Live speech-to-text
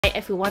Hi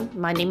everyone,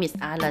 my name is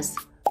Alice.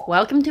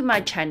 Welcome to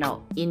my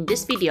channel. In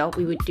this video,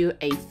 we will do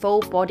a full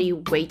body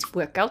weight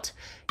workout.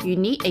 You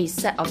need a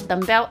set of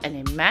dumbbell and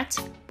a mat.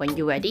 When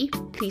you're ready,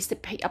 please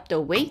pick up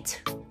the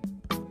weight.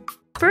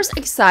 First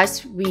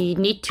exercise, we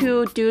need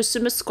to do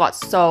sumo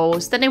squats. So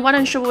standing one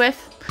and shoulder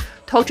width,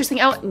 toe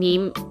twisting out,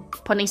 knee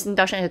pointing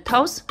down at the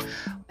toes.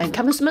 And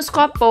come to sumo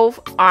squat, both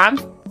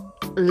arms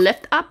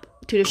lift up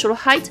to the shoulder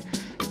height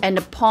and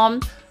the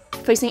palm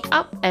facing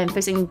up and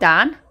facing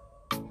down.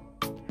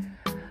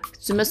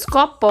 Sumo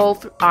squat,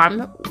 both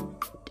arms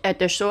at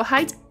the shoulder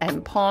height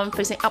and palm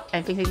facing up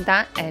and facing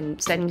down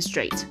and standing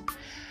straight.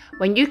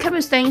 When you come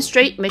to standing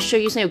straight, make sure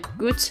you use your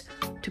glutes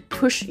to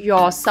push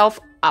yourself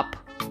up.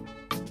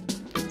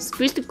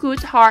 Squeeze the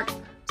glutes hard,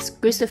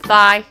 squeeze the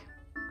thigh.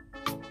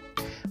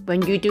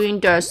 When you're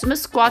doing the sumo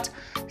squat,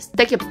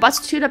 stick your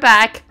butt to the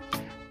back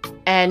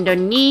and the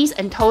knees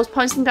and toes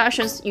pointing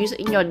directions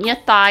using your near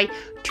thigh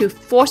to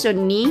force your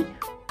knee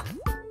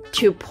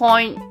to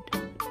point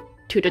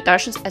to the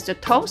directions as your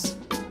toes.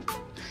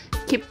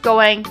 Keep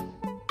going.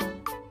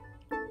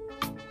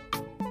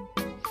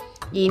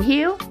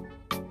 Inhale,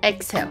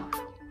 exhale.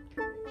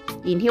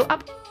 Inhale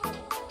up,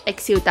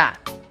 exhale down.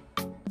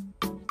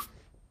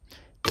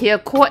 Keep your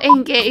core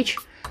engaged,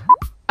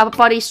 upper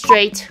body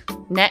straight,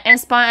 neck and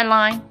spine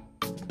aligned.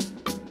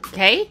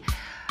 Okay,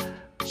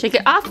 shake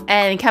it off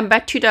and come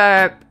back to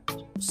the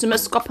sumo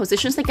squat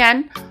positions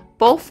again.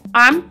 Both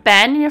arms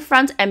bend in the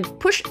front and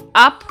push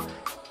up,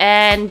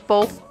 and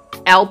both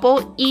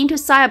elbow into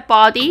side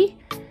body,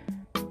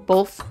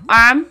 both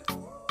arms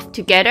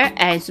together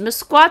and sumo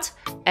squat,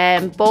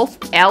 and both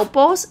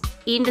elbows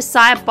in the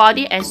side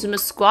body and sumo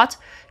squat.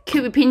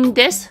 Keep repeating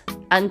this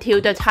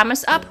until the time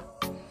is up.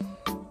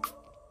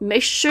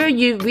 Make sure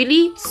you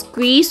really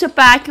squeeze your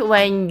back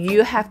when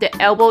you have the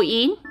elbow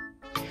in.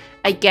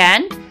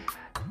 Again,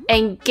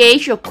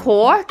 engage your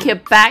core, keep your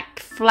back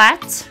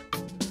flat.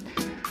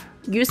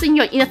 Using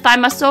your inner thigh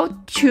muscle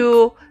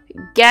to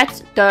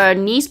get the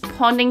knees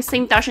pointing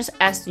same directions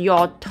as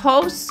your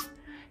toes.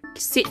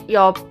 Sit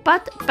your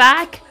butt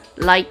back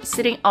like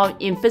sitting on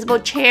invisible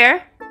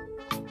chair.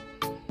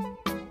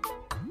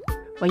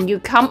 When you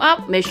come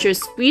up, make sure you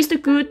squeeze the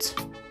glutes.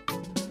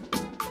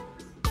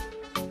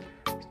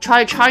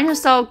 Try to challenge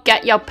yourself,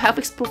 get your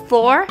pelvic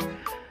floor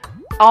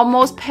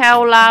almost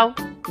parallel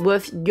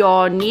with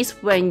your knees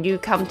when you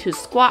come to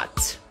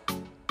squat.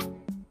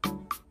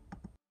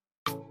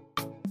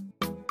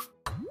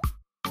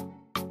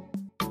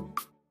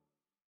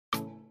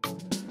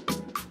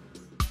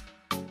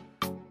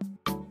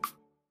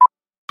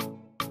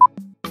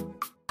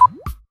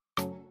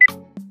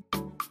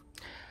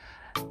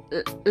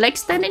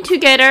 Legs standing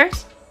together,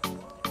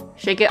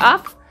 shake it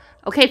off.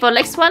 Okay, for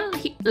next one,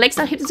 legs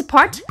are hips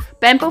apart.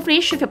 Bend both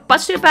knees, shift your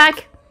butt to the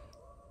back.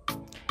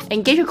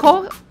 Engage your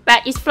core,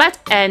 back is flat,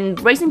 and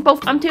raising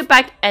both arms to the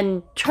back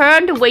and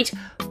turn the weight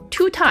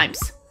 2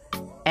 times.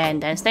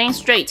 And then standing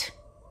straight.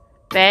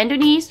 Bend the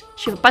knees,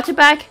 shift your butt to the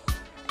back,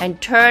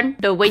 and turn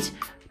the weight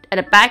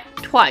at the back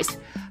twice.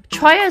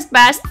 Try as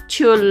best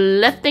to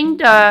lifting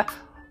the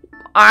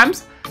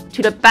arms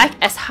to the back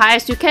as high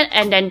as you can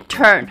and then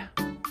turn.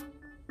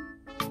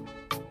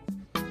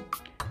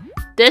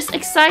 This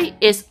exercise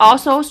is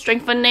also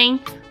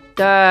strengthening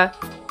the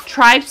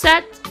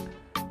triceps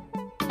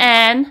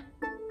and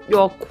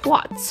your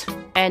quads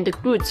and the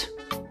glutes.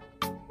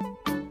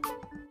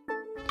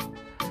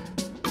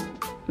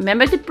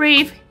 Remember to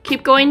breathe.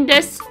 Keep going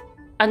this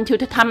until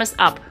the time is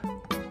up.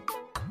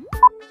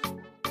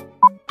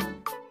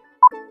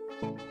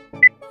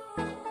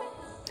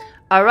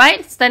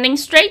 Alright, standing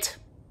straight.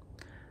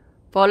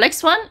 For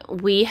next one,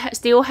 we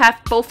still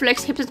have both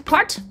legs hips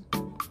apart.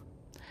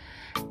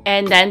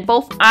 And then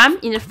both arms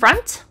in the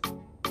front.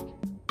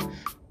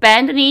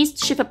 Bend the knees,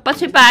 shift the butt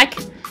to the back,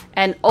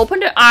 and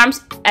open the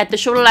arms at the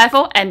shoulder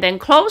level and then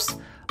close.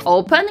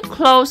 Open,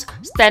 close,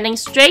 standing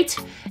straight.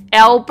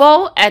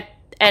 Elbow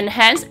and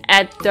hands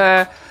at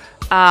the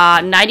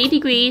 90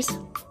 degrees.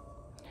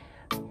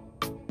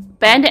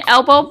 Bend the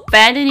elbow,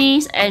 bend the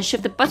knees, and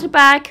shift the butt to the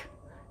back.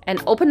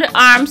 And open the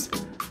arms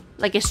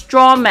like a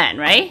strong man,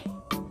 right?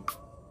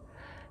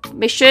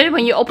 Make sure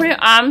when you open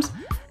your arms,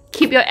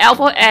 keep your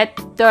elbow at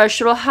the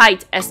shoulder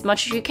height as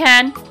much as you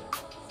can.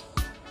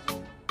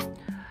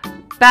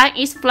 Back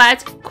is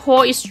flat,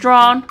 core is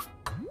strong.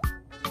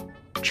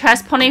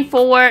 Chest pointing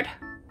forward.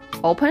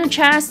 Open the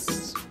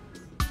chest.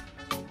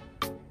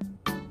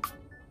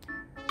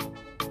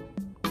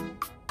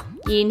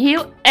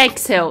 Inhale,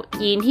 exhale,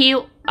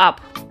 inhale,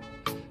 up.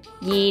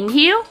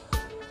 Inhale,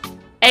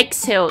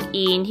 exhale,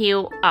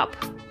 inhale, up.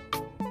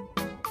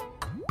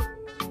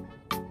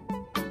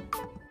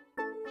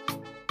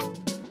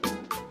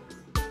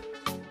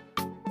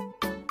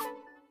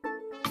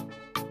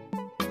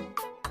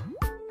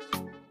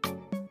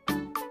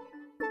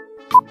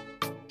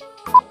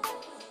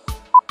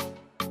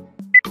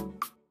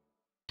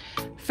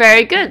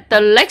 Very good.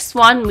 The next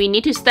one, we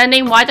need to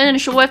standing wider than the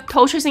shoulder width,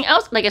 toe tracing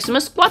out like a sumo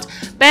squat.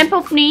 Bend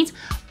both knees,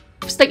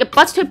 stick your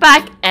butt to the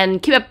back,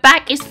 and keep your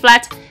back is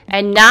flat.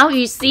 And now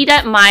you see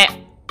that my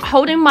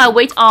holding my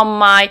weight on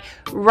my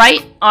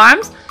right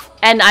arms,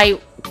 and I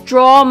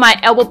draw my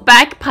elbow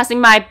back, passing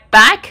my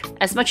back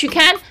as much as you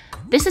can.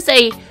 This is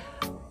a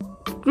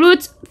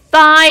glute,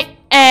 thigh,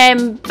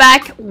 and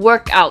back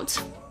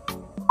workout.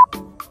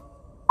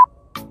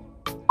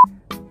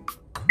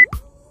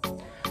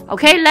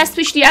 Okay, let's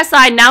switch the other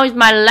side. Now is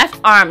my left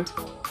arm.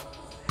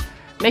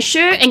 Make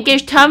sure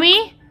engage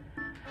tummy.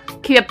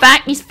 Keep your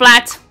back is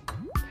flat.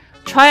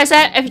 Try as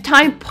every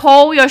time you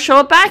pull your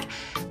shoulder back,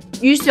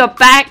 use your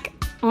back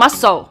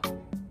muscle.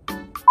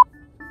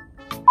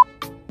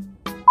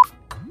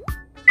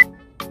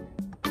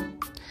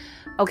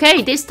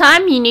 Okay, this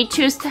time you need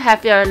to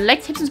have your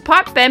leg hips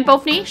apart, bend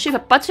both knees, shift your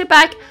butt to your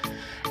back,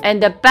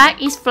 and the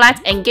back is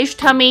flat, engage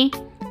tummy.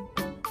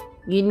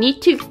 You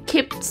need to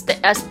keep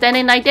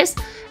standing like this,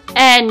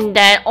 and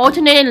then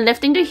alternating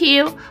lifting the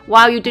heel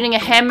while you're doing a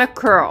hammer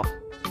curl.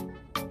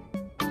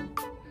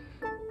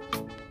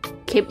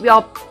 Keep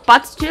your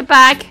butt to the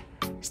back,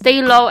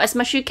 stay low as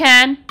much as you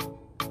can.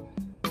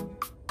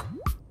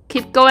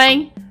 Keep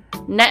going,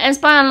 neck and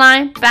spine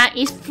line, back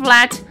is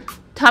flat,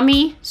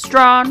 tummy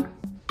strong.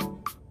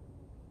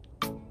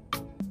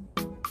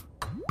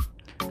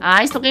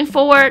 Eyes looking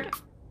forward,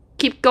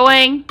 keep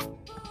going.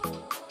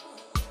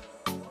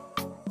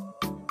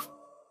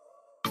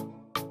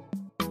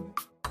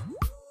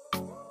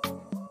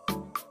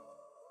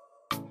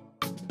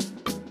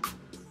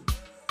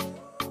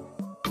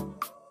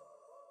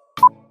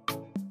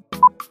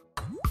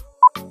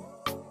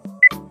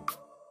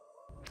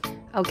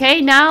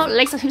 Okay, now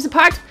legs and hips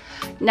apart.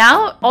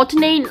 Now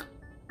alternate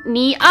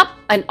knee up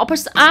and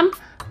opposite arm,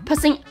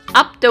 pressing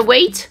up the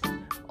weight.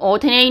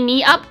 Alternate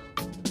knee up,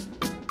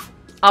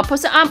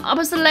 opposite arm,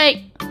 opposite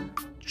leg.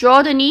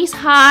 Draw the knees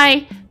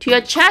high to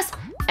your chest.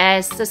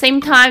 At the same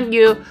time,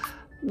 you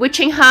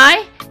reaching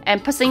high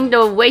and pressing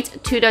the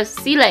weight to the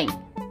ceiling.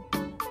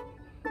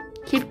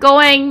 Keep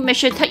going. Make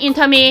sure you tuck in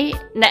tummy,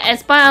 neck and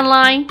spine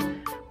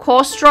align,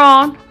 core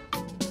strong.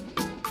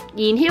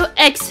 Inhale,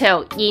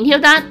 exhale. Inhale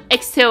down,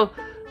 exhale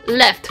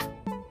left.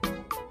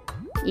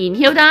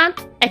 Inhale down,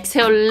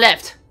 exhale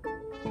left.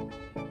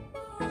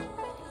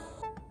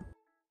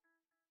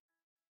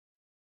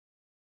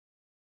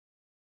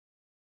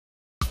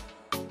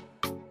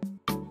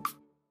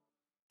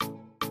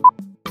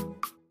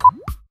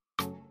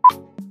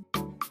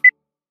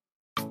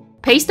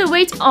 Place the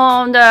weight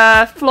on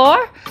the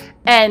floor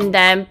and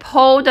then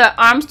pull the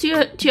arms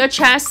to your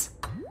chest.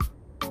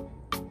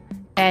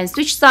 And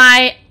switch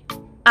side,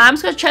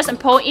 arms to your chest and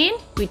pull in.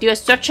 We do a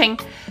stretching,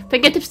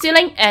 fingertip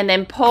ceiling, and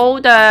then pull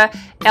the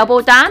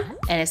elbow down.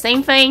 And the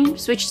same thing,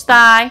 switch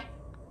side.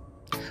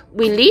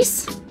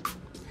 Release.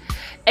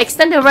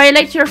 Extend the right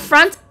leg to your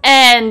front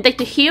and take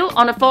the heel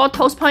on the floor,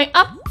 toes point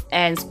up.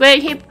 And square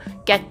your hip,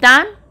 get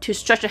down to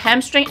stretch the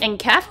hamstring and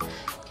calf.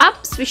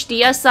 Up, switch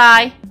the other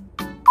side.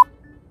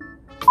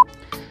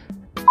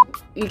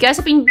 You guys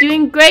have been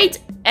doing great,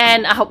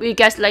 and I hope you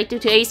guys liked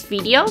today's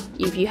video.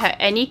 If you have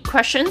any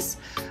questions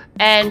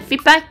and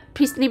feedback,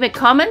 please leave a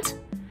comment.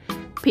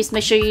 Please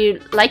make sure you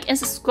like and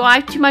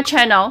subscribe to my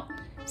channel.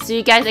 See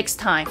you guys next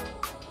time.